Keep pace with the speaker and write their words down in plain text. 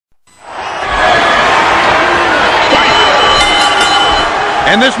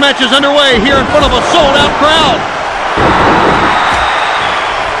And this match is underway here in front of a sold-out crowd.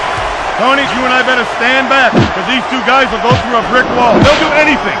 Tony, you and I better stand back, because these two guys will go through a brick wall. They'll do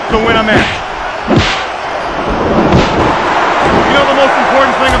anything to win a match. You know, the most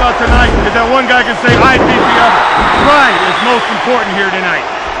important thing about tonight is that one guy can say, I beat the other. Pride is most important here tonight.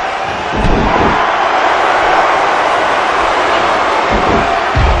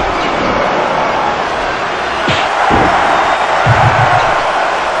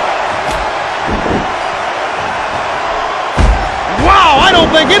 Wow, I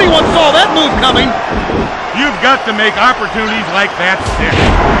don't think anyone saw that move coming. You've got to make opportunities like that stick.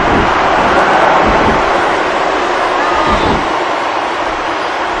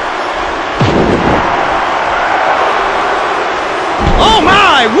 Oh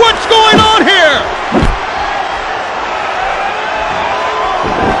my, what's going on here?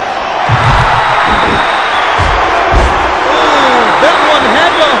 Oh, that one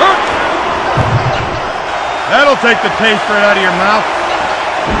had to hurt. That'll take the taste right out of your mouth.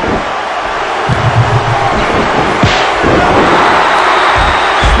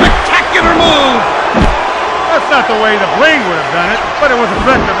 Spectacular move. That's not the way the Bling would have done it, but it was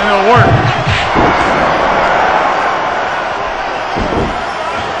effective and it'll work.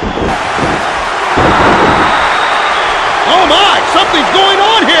 Oh my, something's going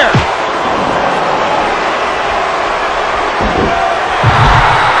on here.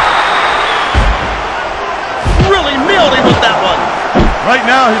 Really nailed him with that one. Right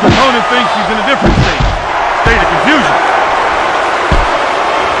now, his opponent thinks he's in a different state of confusion.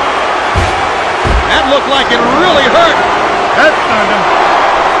 That looked like it really hurt. That stunned him.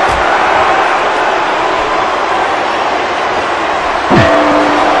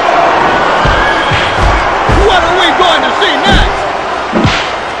 What are we going to see next?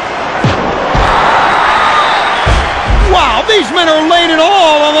 Wow, these men are laying it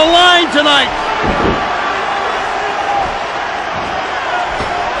all on the line tonight.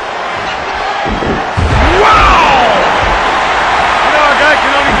 Wow! You know, a guy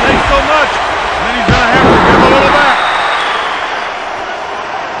can only take so much, and then he's going to have to give a little back.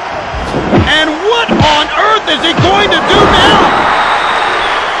 And what on earth is he going to do now?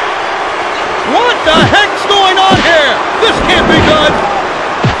 What the heck's going on here? This can't be good.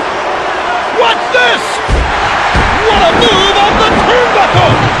 What's this? What a move on the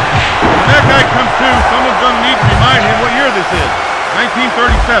turnbuckle! When that guy comes to, someone's going to need to remind him what year this is.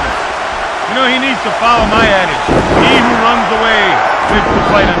 1937. You know, he needs to follow my adage. He who runs away lives to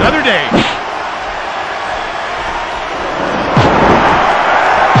fight another day.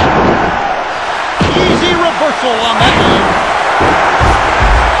 Easy reversal on that move.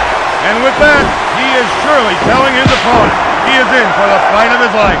 And with that, he is surely telling his opponent he is in for the fight of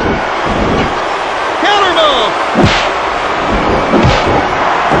his life. Counter move.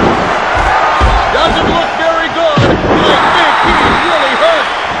 Doesn't look very good. I think he's really hurt.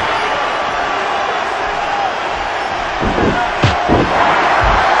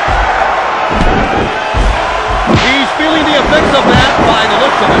 He's feeling the effects of that by the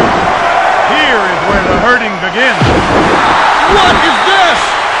looks of it. Here is where the hurting begins. What is this?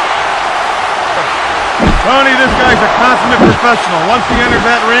 Tony, this guy's a consummate professional. Once he enters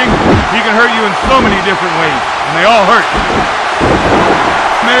that ring, he can hurt you in so many different ways, and they all hurt.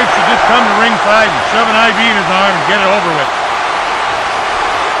 Paige should just come to ringside and shove an IV in his arm and get it over with.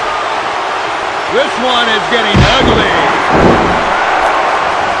 This one is getting ugly.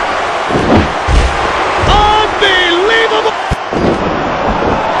 Unbelievable!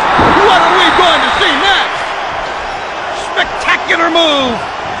 What are we going to see next? Spectacular move!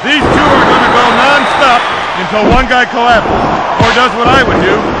 These two are going to go non-stop until one guy collapses, or does what I would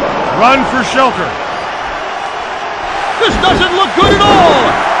do, run for shelter. This doesn't look good at all!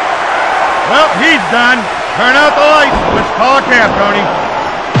 Well, he's done. Turn out the lights. Let's call a cab, Tony.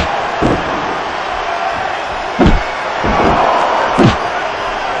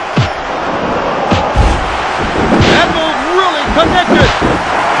 That move really connected.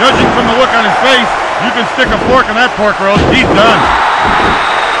 Judging from the look on his face, you can stick a fork in that pork roast. He's done.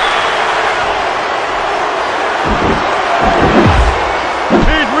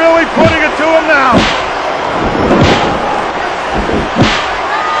 He's really putting it to him now.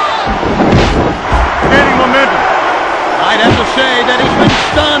 Gaining momentum. I'd have to say that he's been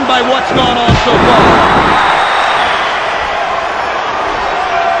stunned by what's gone on so far.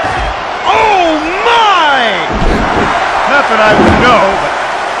 Oh my! Not that I would know, but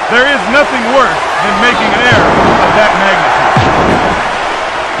there is nothing worse than making an error of that magnitude.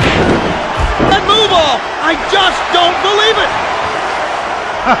 That move off! I just don't believe it!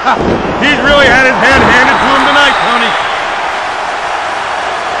 He's really had his hand handed to him tonight, Tony.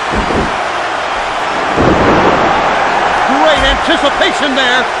 Great anticipation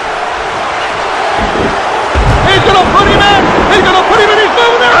there. He's going to put him in. He's going to put him in. He's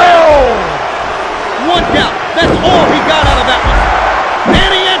moving there. Oh! One count. That's all he got out of that one.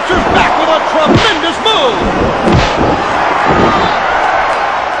 And he answers back with a tremendous move.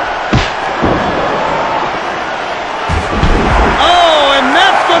 Oh, and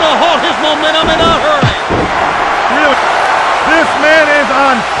that's going to halt his momentum in a hurry. Really, this man is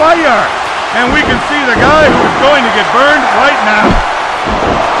on fire. And we can see the guy who is going to get burned right now.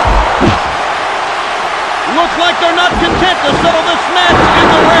 Looks like they're not content to settle this match in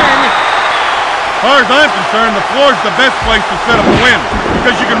the ring. As far as I'm concerned, the floor is the best place to set up a win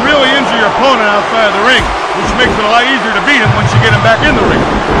because you can really injure your opponent outside of the ring, which makes it a lot easier to beat him once you get him back in the ring.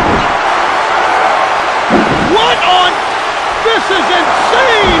 What on? This is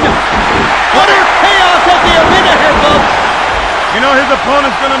insane! Utter chaos at the arena here, folks. You know, his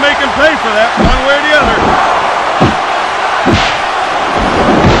opponent's going to make him pay for that one way or the other.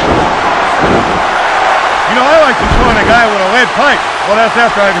 You know, I like to throw in a guy with a lead pipe. Well, that's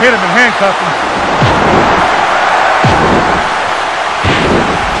after I've hit him and handcuffed him.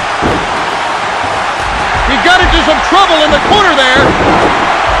 He got into some trouble in the corner there.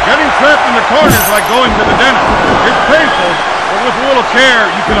 Getting trapped in the corner is like going to the dentist. It's painful, but with a little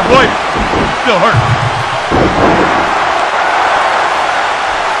care, you can avoid it. It still hurts.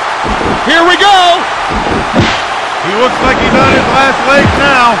 Here we go. He looks like he's on his last legs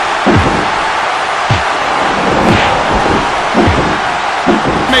now.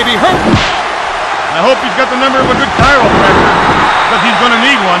 Maybe hurt. I hope he's got the number of a good chiropractor, because he's going to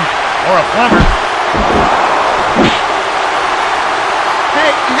need one, or a plumber.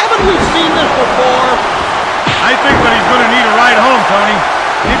 Hey, haven't we seen this before? I think that he's going to need a ride home, Tony.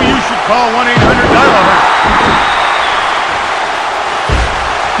 Maybe you should call 1-800-DIAL-A-HEART.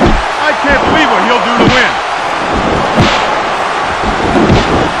 I can't believe what he'll do to win.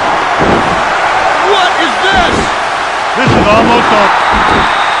 What is this? This is almost over.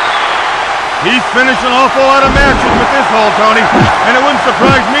 He's finished an awful lot of matches with this hold, Tony, and it wouldn't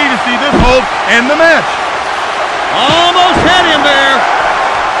surprise me to see this hold end the match. Almost had him there.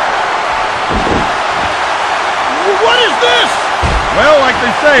 What is this? Well, like they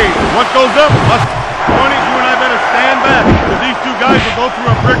say, what goes up must... Tony, you and I better stand back, because these two guys will go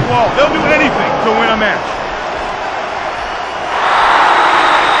through a brick wall. They'll do anything to win a match.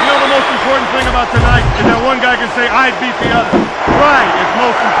 You know, the most important thing about tonight is that one guy can say, I beat the other. Pride is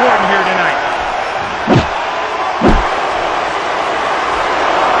most important here tonight.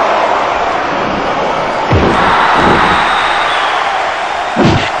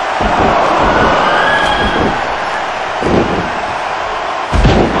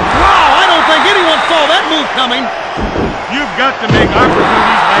 Saw that move coming. You've got to make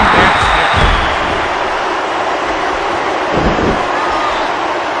opportunities like that stick.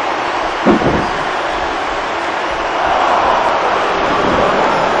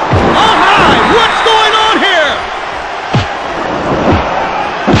 Oh my! What's going on here?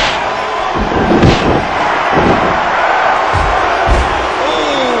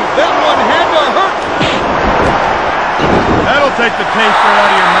 Oh, that one had to hurt. That'll take the taste right out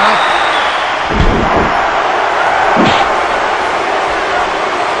of your mouth.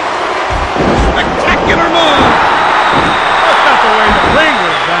 Spectacular move! That's not the way the ring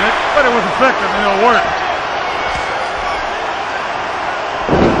would have done it, but it was effective and it'll work.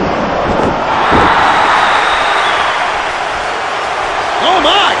 Oh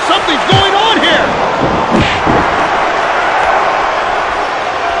my! Something's going on here!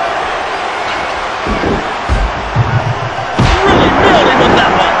 Really nailed him with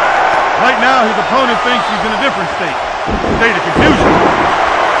that one! Right now, his opponent thinks he's in a different state of confusion.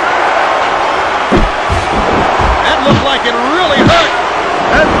 That looked like it really hurt.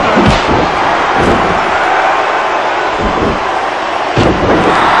 That's good.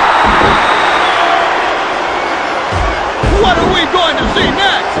 What are we going to see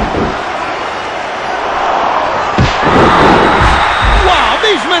next? Wow,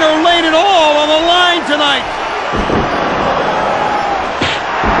 these men are laying it all on the line tonight.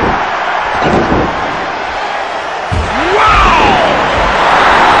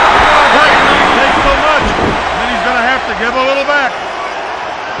 Give a little back.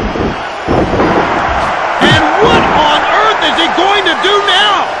 And what on earth is he going to do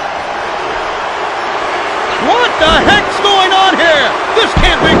now? What the heck's going on here? This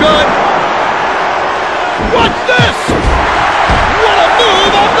can't be good. What's this? What a move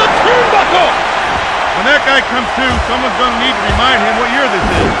off the turnbuckle. When that guy comes to, someone's going to need to remind him what year this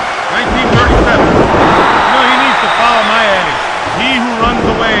is. 1937. You know, he needs to follow my adage. He who runs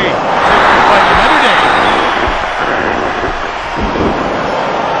away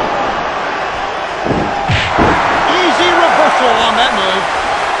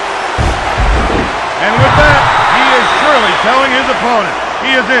telling his opponent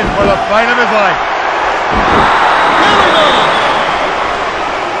he is in for the fight of his life. Killing him!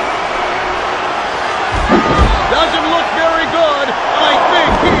 Doesn't look very good. I think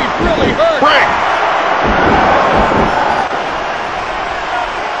he's really hurt. Break!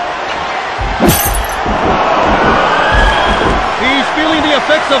 He's feeling the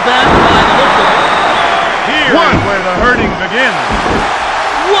effects of that by the looks of it. Here is where the hurting begins.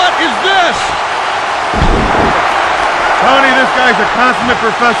 What is this? Tony, this guy's a consummate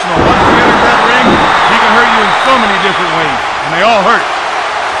professional. Once he enters that ring, he can hurt you in so many different ways, and they all hurt.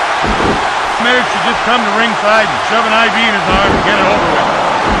 Paige should just come to ringside and shove an IV in his arm and get it over with.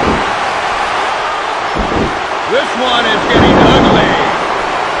 This one is getting ugly.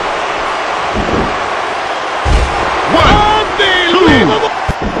 Unbelievable!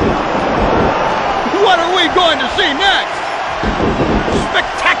 What are we going to see next?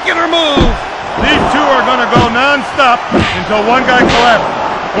 Spectacular move! These two are going to go non-stop until one guy collapses,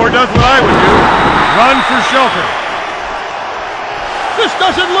 or does what I would do, run for shelter. This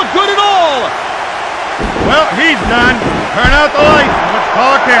doesn't look good at all! Well, he's done. Turn out the lights and let's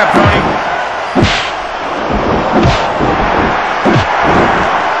call a cab, Tony.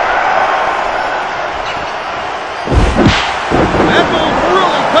 That move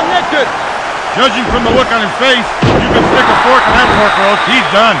really connected! Judging from the look on his face, you can stick a fork in that pork roast. He's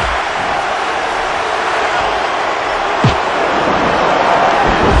done.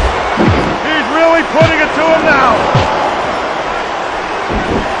 He's really putting it to him now.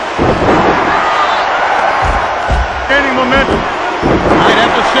 Gaining momentum. I'd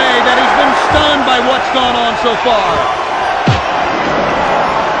have to say that he's been stunned by what's gone on so far.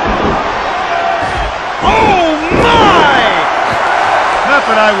 Oh my! Not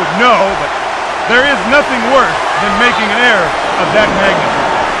that I would know, but there is nothing worse than making an error of that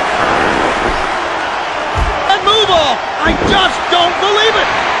magnitude. That move off! I just don't believe it!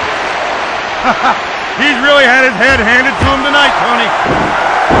 He's really had his head handed to him tonight, Tony.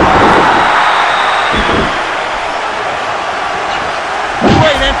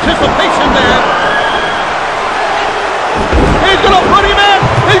 Great anticipation there. He's gonna put him in!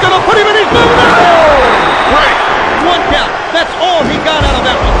 He's gonna put him in! He's moving it! Oh! Right. One count. That's all he got out of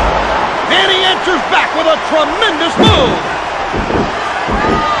that one. And he enters back with a tremendous move.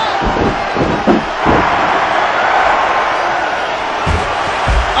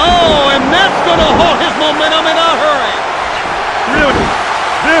 Oh, and that's gonna halt his momentum in a hurry. Really,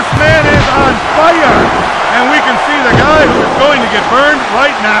 this man is on fire. And we can see the guy who is going to get burned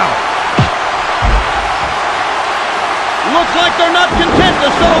right now. Looks like they're not content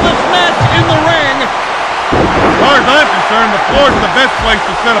to settle this match in the ring. As far as I'm concerned, the floor is the best place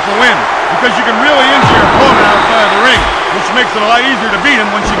to set up a win, because you can really injure your opponent outside of the ring, which makes it a lot easier to beat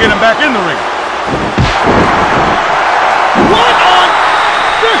him once you get him back in the ring. What on?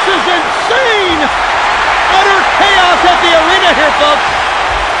 This is insane! Utter chaos at the arena here, folks.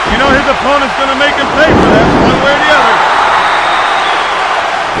 You know his opponent's going to make him pay for that one way or the other.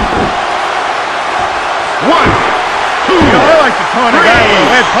 1, 2, you know, I like to taunt a guy with a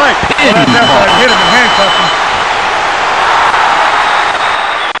lead pipe. Well, that's after I hit him and handcuffed him.